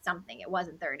 20 something. It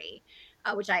wasn't 30.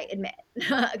 Which I admit,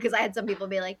 because I had some people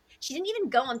be like, she didn't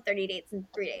even go on 30 dates in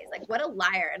 3 days. Like, what a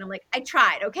liar. And I'm like, I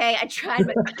tried, okay? I tried.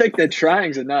 But I think that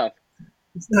trying's enough.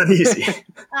 It's not easy.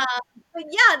 But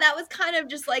yeah, that was kind of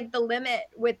just like the limit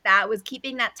with that, was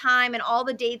keeping that time. And all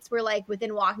the dates were like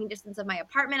within walking distance of my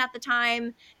apartment at the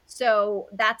time. So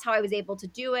that's how I was able to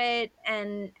do it.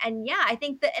 And yeah, I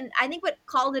think what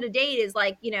called it a date is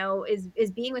like,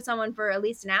 is being with someone for at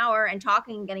least an hour and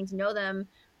talking and getting to know them.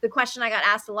 The question I got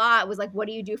asked a lot was like, what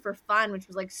do you do for fun? Which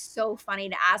was like so funny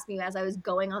to ask me as I was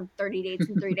going on 30 dates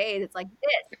in 3 days. It's like,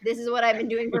 this is what I've been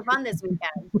doing for fun this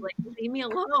weekend. Like, leave me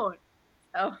alone.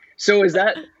 So is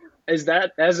that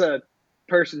as a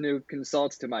person who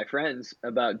consults to my friends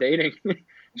about dating,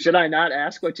 should I not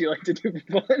ask what you like to do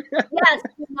for fun? Yes,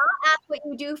 do not ask what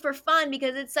you do for fun,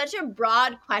 because it's such a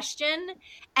broad question.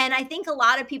 And I think a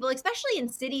lot of people, especially in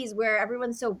cities where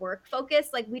everyone's so work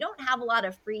focused, like we don't have a lot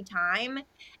of free time.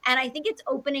 And I think it's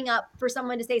opening up for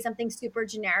someone to say something super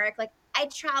generic, like, I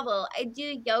travel, I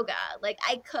do yoga, like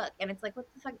I cook. And it's like, what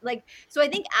the fuck? Like, so I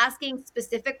think asking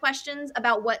specific questions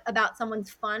about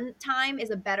someone's fun time is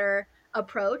a better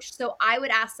approach. So I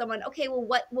would ask someone, okay, well,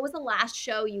 what was the last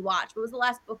show you watched? What was the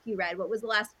last book you read? What was the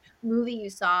last movie you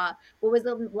saw? What was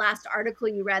the last article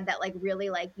you read that like really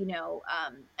like,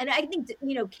 and I think,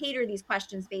 cater these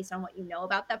questions based on what you know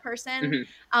about that person.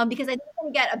 Mm-hmm. Because I think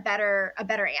you're going to get a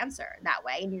better answer that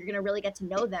way. And you're going to really get to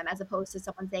know them, as opposed to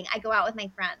someone saying, I go out with my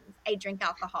friends, I drink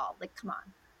alcohol. Like, come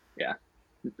on. Yeah.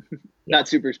 Not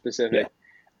super specific.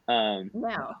 Yeah.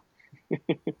 No.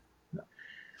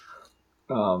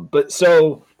 But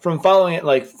so from following it,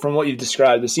 like from what you've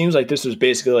described, it seems like this was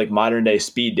basically like modern day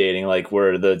speed dating, like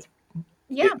where like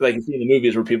you see in the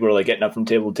movies where people are like getting up from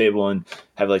table to table and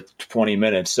have like 20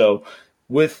 minutes. So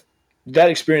with that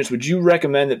experience, would you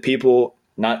recommend that people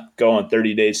not go on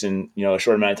 30 dates in, a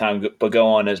short amount of time, but go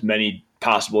on as many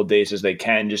possible dates as they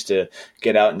can just to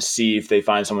get out and see if they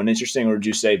find someone interesting? Or would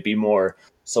you say be more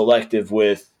selective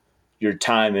with your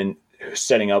time and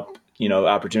setting up,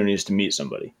 opportunities to meet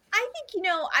somebody? I think,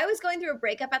 I was going through a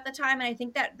breakup at the time, and I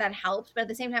think that helped. But at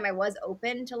the same time, I was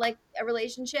open to like a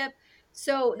relationship.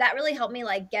 So that really helped me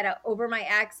like get over my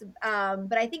ex.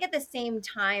 But I think at the same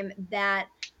time that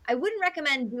I wouldn't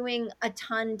recommend doing a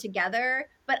ton together.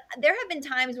 But there have been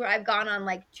times where I've gone on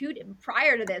like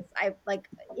prior to this,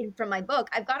 from my book,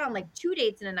 I've gone on like 2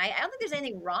 dates in a night. I don't think there's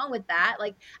anything wrong with that.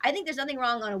 Like, I think there's nothing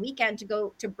wrong on a weekend to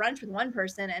go to brunch with one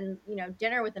person and,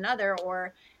 dinner with another,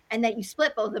 and that you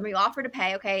split both of them, or you offer to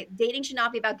pay. Okay, dating should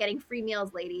not be about getting free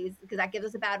meals, ladies, because that gives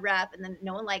us a bad rep and then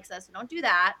no one likes us. So don't do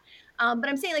that. But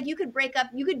I'm saying, like, you could break up,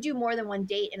 you could do more than one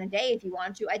date in a day if you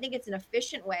want to. I think it's an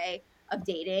efficient way of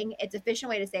dating. It's an efficient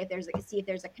way to see if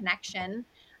there's a connection.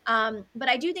 But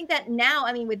I do think that now,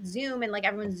 I mean, with Zoom and like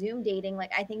everyone's Zoom dating,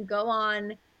 like I think go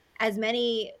on as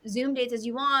many Zoom dates as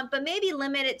you want, but maybe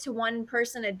limit it to one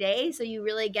person a day, so you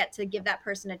really get to give that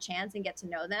person a chance and get to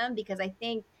know them. Because I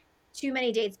think too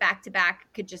many dates back to back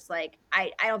could just like,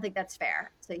 I don't think that's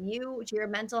fair. So to your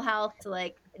mental health, to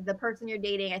like the person you're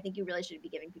dating, I think you really should be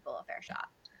giving people a fair shot.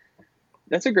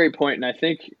 That's a great point. And I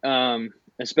think,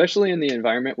 especially in the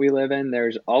environment we live in,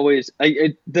 there's always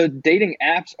the dating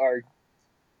apps are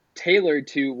tailored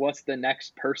to what's the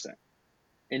next person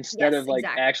instead of like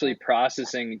actually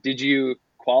processing. Did you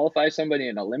qualify somebody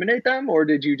and eliminate them, or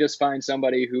did you just find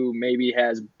somebody who maybe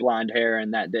has blonde hair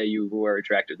and that day you were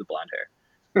attracted to blonde hair?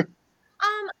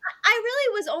 I I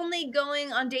really was only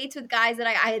going on dates with guys that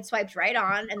I had swiped right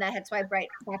on and that had swiped right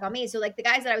back on me. So like the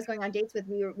guys that I was going on dates with,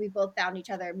 we both found each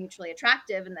other mutually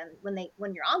attractive. And then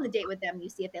when you're on the date with them, you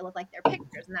see if they look like their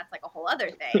pictures, and that's like a whole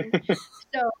other thing.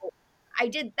 So I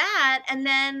did that, and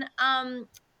then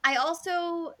I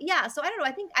also so I don't know.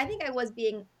 I think I was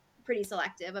being pretty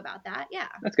selective about that. Yeah,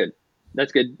 That's good.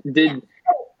 That's good. yeah. Half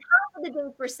of the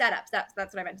dates were setups. That's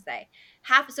what I meant to say.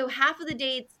 Half of the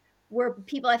dates were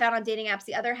people I found on dating apps.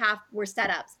 The other half were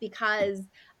setups because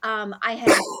I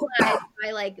had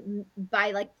realized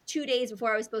by like 2 days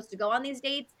before I was supposed to go on these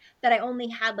dates that I only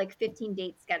had like 15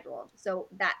 dates scheduled. So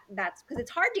that's because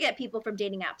it's hard to get people from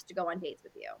dating apps to go on dates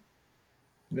with you.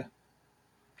 Yeah.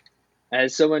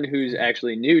 As someone who's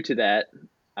actually new to that,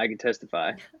 I can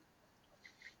testify.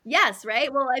 Yes,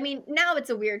 right? Well, I mean, now it's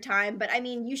a weird time, but I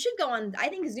mean, you should go on. I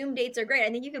think Zoom dates are great.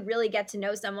 I think you could really get to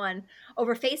know someone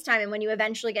over FaceTime, and when you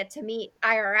eventually get to meet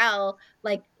IRL,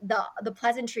 like the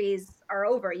pleasantries are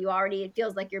over. It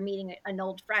feels like you're meeting an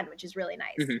old friend, which is really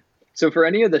nice. Mm-hmm. So for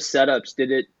any of the setups,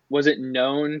 was it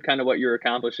known kind of what you're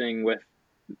accomplishing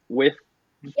with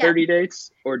 30 dates,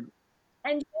 or?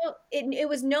 And it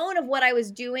was known of what I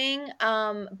was doing.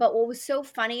 But what was so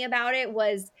funny about it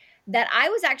was that I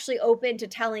was actually open to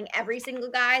telling every single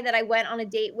guy that I went on a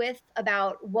date with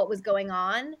about what was going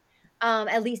on,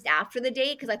 at least after the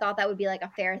date, because I thought that would be like a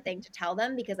fair thing to tell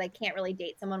them, because I can't really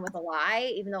date someone with a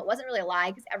lie, even though it wasn't really a lie,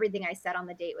 because everything I said on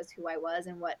the date was who I was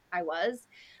and what I was.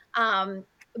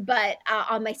 But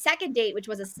on my second date, which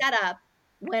was a setup,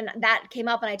 when that came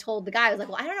up and I told the guy, I was like,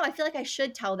 well, I don't know. I feel like I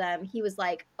should tell them. He was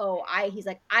like, he's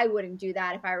like, I wouldn't do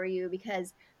that if I were you,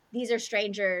 because these are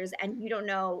strangers and you don't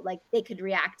know, like they could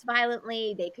react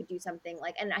violently. They could do something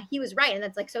like, and he was right. And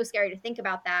that's like so scary to think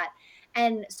about that.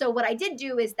 And so what I did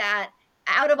do is that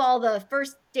out of all the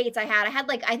first dates I had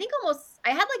like, I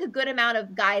had like a good amount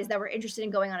of guys that were interested in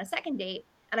going on a second date.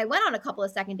 And I went on a couple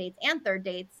of second dates and third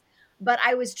dates, but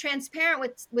I was transparent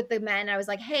with the men. I was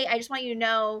like, hey, I just want you to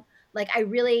know, like,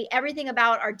 everything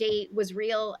about our date was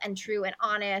real and true and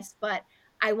honest, but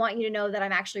I want you to know that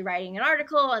I'm actually writing an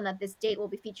article and that this date will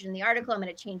be featured in the article. I'm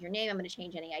going to change your name. I'm going to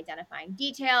change any identifying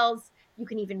details. You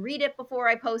can even read it before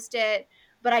I post it.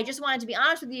 But I just wanted to be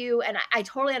honest with you. And I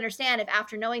totally understand if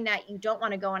after knowing that you don't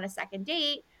want to go on a second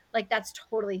date, like that's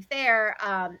totally fair.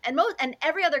 And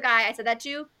every other guy I said that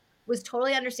to was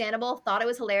totally understandable, thought it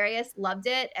was hilarious, loved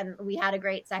it. And we had a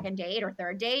great second date or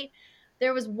third date.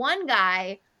 There was one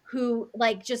guy who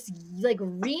like just like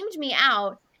reamed me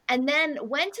out and then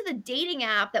went to the dating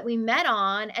app that we met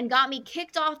on and got me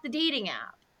kicked off the dating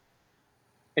app.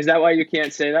 Is that why you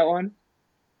can't say that one?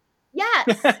 Yes.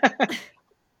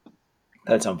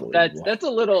 That's unbelievable. That's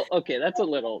a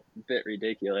little bit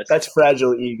ridiculous. That's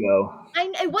fragile ego.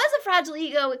 It was a fragile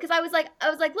ego, because I was like,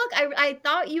 look, I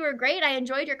thought you were great. I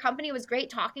enjoyed your company. It was great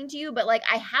talking to you, but like,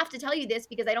 I have to tell you this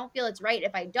because I don't feel it's right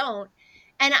if I don't.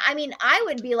 And I mean, I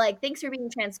would be like, thanks for being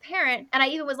transparent. And I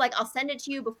even was like, I'll send it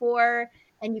to you before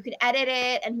and you could edit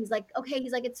it. And he's like, okay.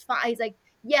 He's like, it's fine. He's like,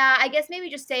 yeah, I guess maybe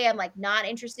just say I'm like not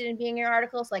interested in being in your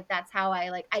article. So like, that's how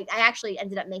I actually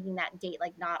ended up making that date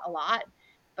like not a lot.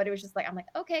 But it was just like, I'm like,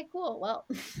 okay, cool. Well,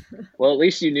 well, at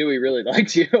least you knew he really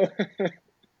liked you.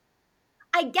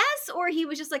 I guess, or he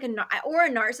was just like a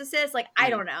narcissist. Like, I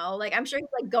don't know. Like, I'm sure he's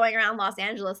like going around Los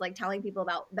Angeles, like telling people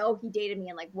about, he dated me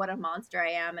and like what a monster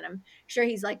I am. And I'm sure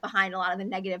he's like behind a lot of the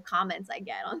negative comments I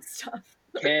get on stuff.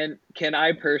 Can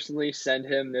I personally send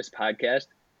him this podcast?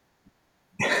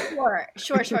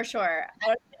 Sure.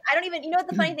 I don't even, you know what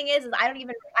the funny thing is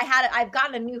I've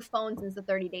gotten a new phone since the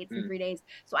 30 dates in 3 days.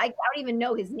 So I don't even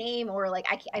know his name, or like,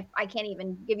 I can't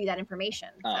even give you that information.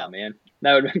 Oh man,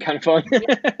 that would have been kind of fun.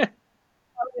 Yeah.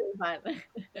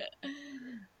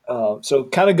 So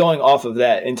kind of going off of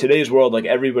that, in today's world, like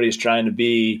everybody's trying to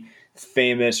be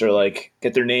famous or like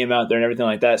get their name out there and everything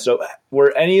like that. So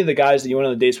were any of the guys that you went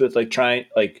on the dates with like trying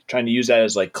to use that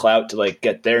as like clout to like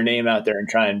get their name out there and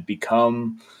try and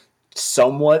become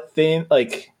somewhat famous?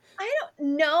 Like, I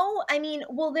don't know. I mean,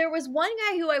 well, there was one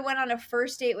guy who I went on a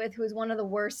first date with who was one of the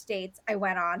worst dates I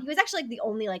went on. He was actually like the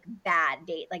only like bad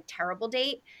date, like terrible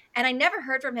date. And I never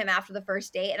heard from him after the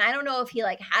first date. And I don't know if he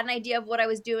like had an idea of what I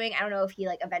was doing. I don't know if he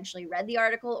like eventually read the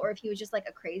article or if he was just like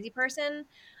a crazy person.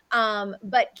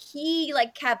 But he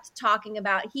like kept talking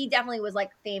about, he definitely was like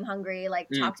fame hungry, like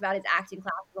talked about his acting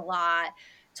classes a lot.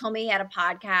 Told me he had a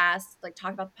podcast, like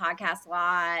talked about the podcast a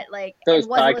lot. Like those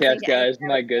podcast guys,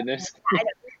 my goodness.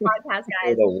 Podcast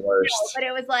guys, the worst. But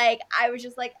it was like, I was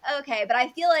just like, okay. But I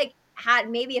feel like I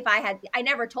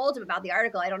never told him about the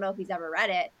article. I don't know if he's ever read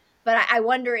it, but I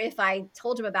wonder if I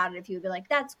told him about it, if he would be like,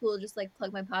 that's cool, just like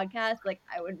plug my podcast. Like,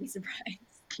 I wouldn't be surprised.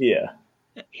 Yeah.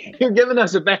 You're giving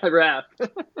us a bad rap.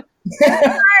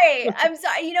 Sorry. I'm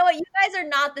sorry. You know what? You guys are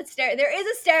not the there is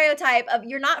a stereotype of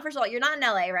first of all, you're not in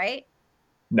LA, right?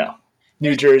 No,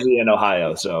 New Jersey and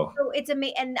Ohio. So it's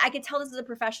amazing. And I can tell this is a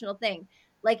professional thing.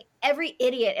 Like every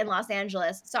idiot in Los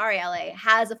Angeles, sorry, LA,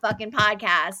 has a fucking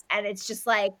podcast. And it's just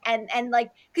like, and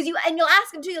like, cause you'll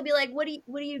ask them too, you'll be like, what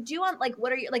do you do on, like,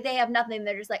 what are you, like, they have nothing.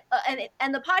 They're just like,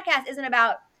 and the podcast isn't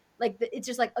about like, it's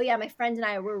just like, oh yeah, my friends and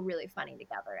I, we're really funny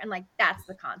together. And like, that's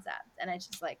the concept. And it's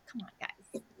just like, come on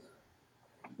guys.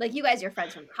 Like you guys are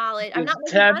friends from college. I'm not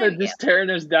just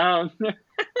tearing us down.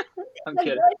 I'm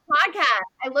kidding. Good podcast.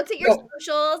 I looked at your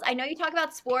socials. I know you talk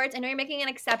about sports. I know you're making an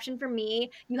exception for me.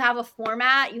 You have a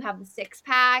format. You have the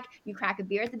 6-pack. You crack a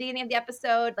beer at the beginning of the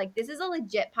episode. Like this is a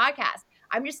legit podcast.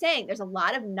 I'm just saying there's a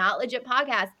lot of not legit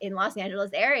podcasts in Los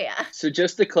Angeles area. So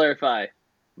just to clarify,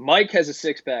 Mike has a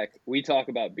 6-pack. We talk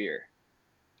about beer.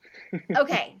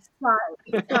 Okay.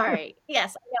 Sorry.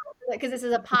 Yes, I know. Because this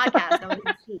is a podcast. No one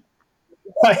can see.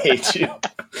 I hate you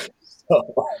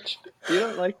so much. You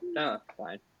don't like? No,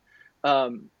 fine.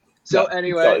 So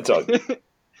anyway, it's all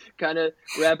kind of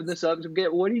wrapping this up.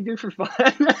 What do you do for fun? I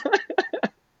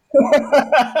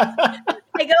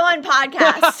go on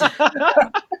podcasts.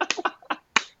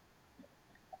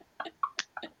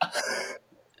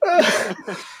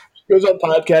 Goes on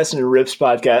podcasts and rips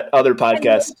other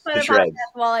podcasts to shreds.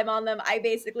 While I'm on them, I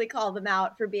basically call them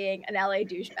out for being an LA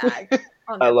douchebag.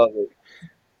 I love it.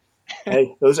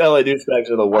 Hey, those LA douchebags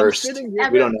are the worst.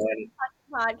 We don't know any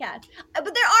podcast, but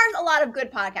there are a lot of good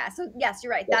podcasts. So yes,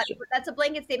 you're right. That's a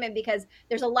blanket statement because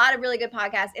there's a lot of really good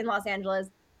podcasts in Los Angeles,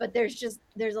 but there's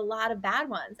a lot of bad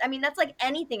ones. I mean, that's like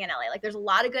anything in LA. Like there's a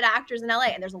lot of good actors in LA,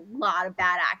 and there's a lot of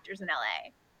bad actors in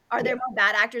LA. Are there more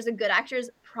bad actors than good actors?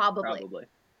 Probably.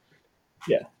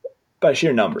 Yeah. By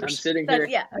sheer numbers.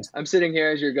 I'm sitting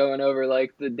here as you're going over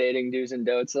like the dating do's and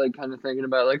don'ts, like kind of thinking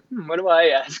about like, what do I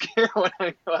ask when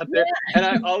I go out there? And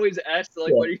I always ask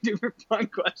like, what do you do for fun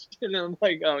question? And I'm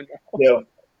like, oh no. Yeah.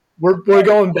 We're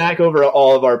going back over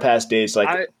all of our past dates.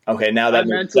 Like, okay, now that I'm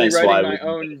mentally writing my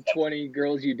own 20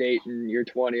 girls you date in your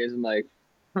 20s. I'm like,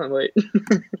 oh, wait.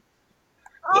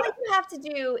 All you have to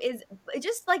do is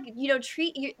just like,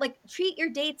 treat your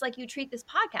dates like you treat this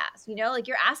podcast, like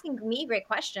you're asking me great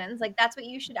questions. Like that's what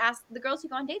you should ask the girls you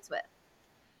go on dates with.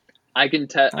 I can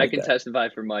testify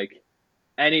for Mike.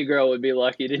 Any girl would be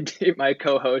lucky to date my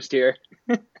co-host here.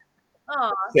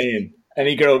 Oh, same.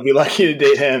 Any girl would be lucky to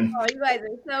date him. Oh, you guys are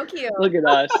so cute. Look at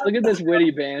us. Look at this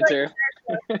witty banter.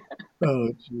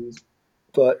 Oh, jeez.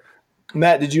 But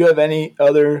Matt, did you have any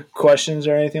other questions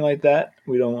or anything like that?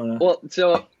 We don't want to. Well,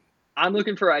 so I'm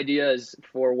looking for ideas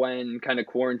for when kind of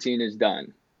quarantine is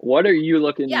done. What are you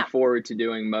looking forward to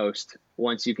doing most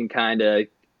once you can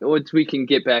once we can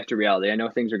get back to reality? I know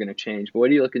things are going to change, but what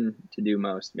are you looking to do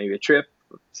most? Maybe a trip,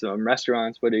 some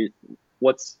restaurants.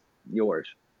 What's yours?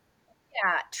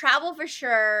 Yeah, travel for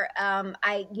sure.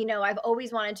 I've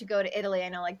always wanted to go to Italy. I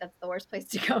know like that's the worst place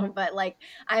to go, but like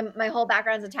my whole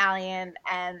background's Italian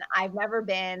and I've never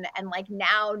been. And like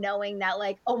now knowing that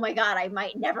like, oh my God, I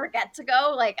might never get to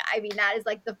go. Like, I mean, that is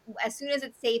like as soon as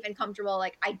it's safe and comfortable,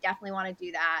 like I definitely want to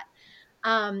do that.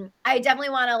 I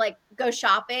definitely want to like go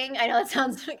shopping. I know that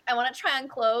sounds like I want to try on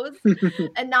clothes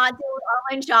and not do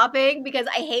online shopping because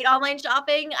I hate online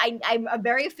shopping. I'm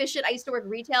very efficient. I used to work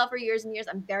retail for years and years.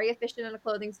 I'm very efficient in a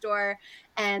clothing store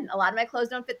and a lot of my clothes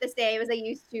don't fit the same as they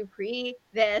used to pre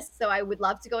this. So I would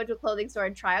love to go into a clothing store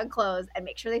and try on clothes and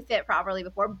make sure they fit properly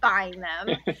before buying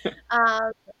them.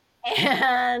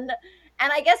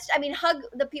 And I guess, I mean, hug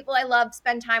the people I love,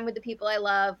 spend time with the people I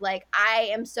love. Like, I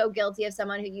am so guilty of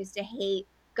someone who used to hate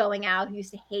going out, who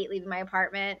used to hate leaving my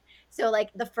apartment. So,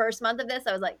 like, the first month of this,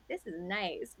 I was like, this is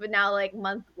nice. But now, like,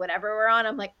 month whatever we're on,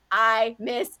 I'm like, I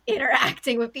miss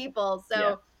interacting with people.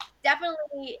 So,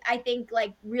 definitely, I think,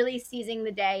 like, really seizing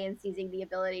the day and seizing the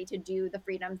ability to do the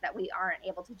freedoms that we aren't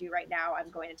able to do right now,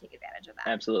 I'm going to take advantage of that.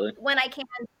 Absolutely. When I can.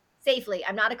 Safely.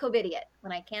 I'm not a COVIDiot.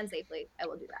 When I can safely, I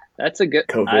will do that. That's a good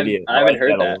COVIDiot. I haven't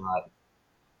heard that.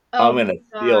 I'm going to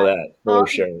steal that for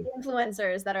sure.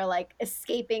 Influencers that are like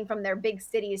escaping from their big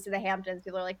cities to the Hamptons.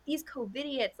 People are like, these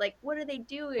COVIDiots, like, what are they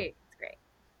doing? It's great.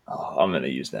 Oh, I'm going to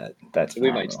use that. We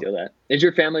might steal that. Is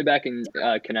your family back in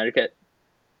Connecticut?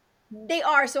 They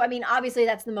are. So, I mean, obviously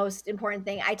that's the most important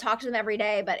thing. I talk to them every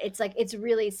day, but it's like, it's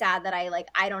really sad that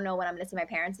I don't know when I'm going to see my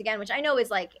parents again, which I know is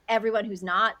like everyone who's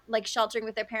not like sheltering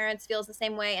with their parents feels the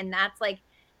same way. And that's like,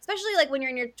 especially like when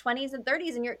you're in your 20s and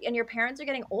 30s and your parents are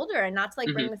getting older, and not to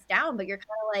like bring this down, but you're kind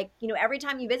of like, every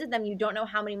time you visit them, you don't know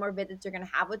how many more visits you're going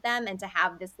to have with them. And to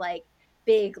have this like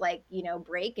big like,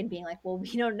 break and being like, well,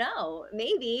 we don't know.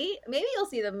 Maybe you'll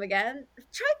see them again.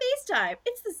 Try FaceTime.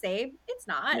 It's the same. It's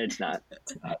not. It's not.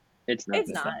 It's not. It's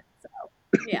not. So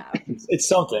yeah. It's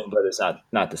something, but it's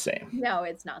not the same. No,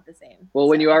 it's not the same. Well,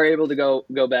 when you are able to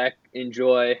go back,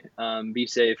 enjoy, be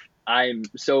safe. I'm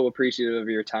so appreciative of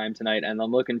your time tonight, and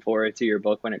I'm looking forward to your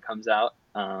book when it comes out.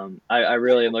 I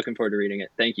really am looking forward to reading it.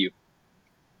 Thank you.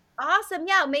 Awesome.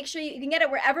 Yeah, make sure you can get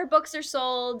it wherever books are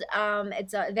sold.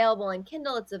 It's available in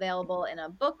Kindle. It's available in a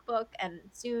book, and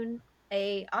soon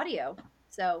a audio.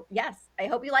 So yes, I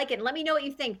hope you like it. And let me know what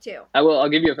you think too. I will.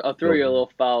 I'll throw you a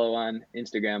little follow on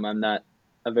Instagram. I'm not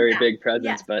a very big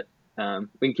presence, but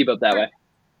we can keep up that way.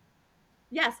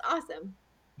 Yes, awesome.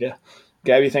 Yeah,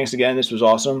 Gabi, thanks again. This was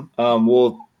awesome.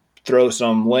 We'll throw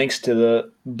some links to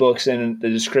the books in the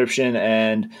description,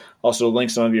 and also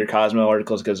link some of your Cosmo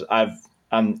articles, because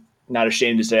I'm not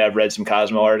ashamed to say I've read some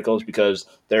Cosmo articles because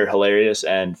they're hilarious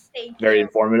and very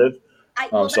informative. I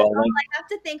have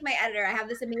to thank my editor. I have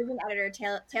this amazing editor,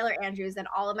 Taylor Andrews, and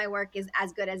all of my work is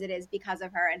as good as it is because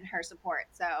of her and her support.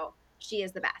 So she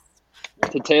is the best.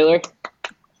 To Taylor,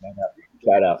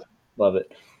 shout out, love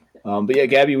it. But yeah,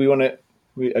 Gabi,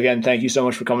 again, thank you so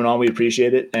much for coming on. We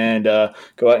appreciate it, and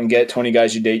go out and get 20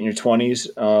 Guys You Date in Your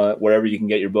 20s, wherever you can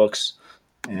get your books.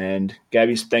 And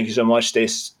Gabi, thank you so much.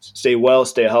 Stay well,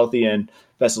 stay healthy, and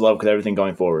best of luck with everything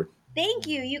going forward. Thank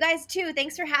you. You guys too.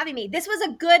 Thanks for having me. This was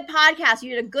a good podcast.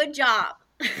 You did a good job.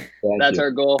 That's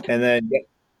our goal. And then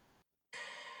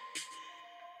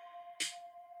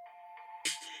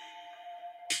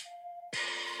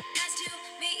Nice to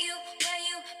meet you where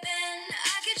you been.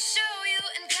 I could show you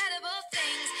incredible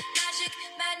things. Magic,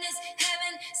 madness,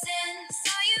 heaven, sin.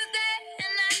 Saw you there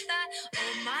and I thought,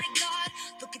 oh my God,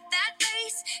 look at that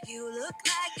face. You look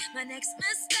like my next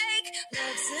mistake.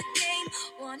 Love's a game,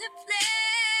 wanna play.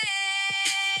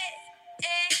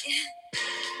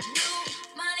 New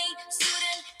money, suit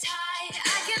and tie.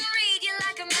 I can read you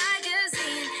like a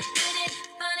magazine. Ain't it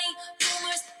funny?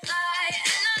 Rumors fly,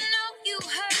 and I know you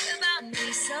heard about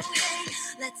me. So hey,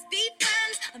 let's be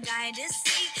friends. I'm dying to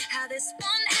see how this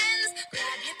one ends.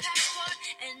 Grab your passport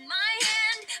and my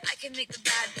hand. I can make the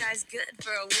bad guys good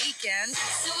for a weekend.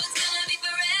 So it's gonna be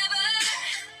forever,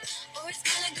 or it's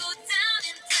gonna go down.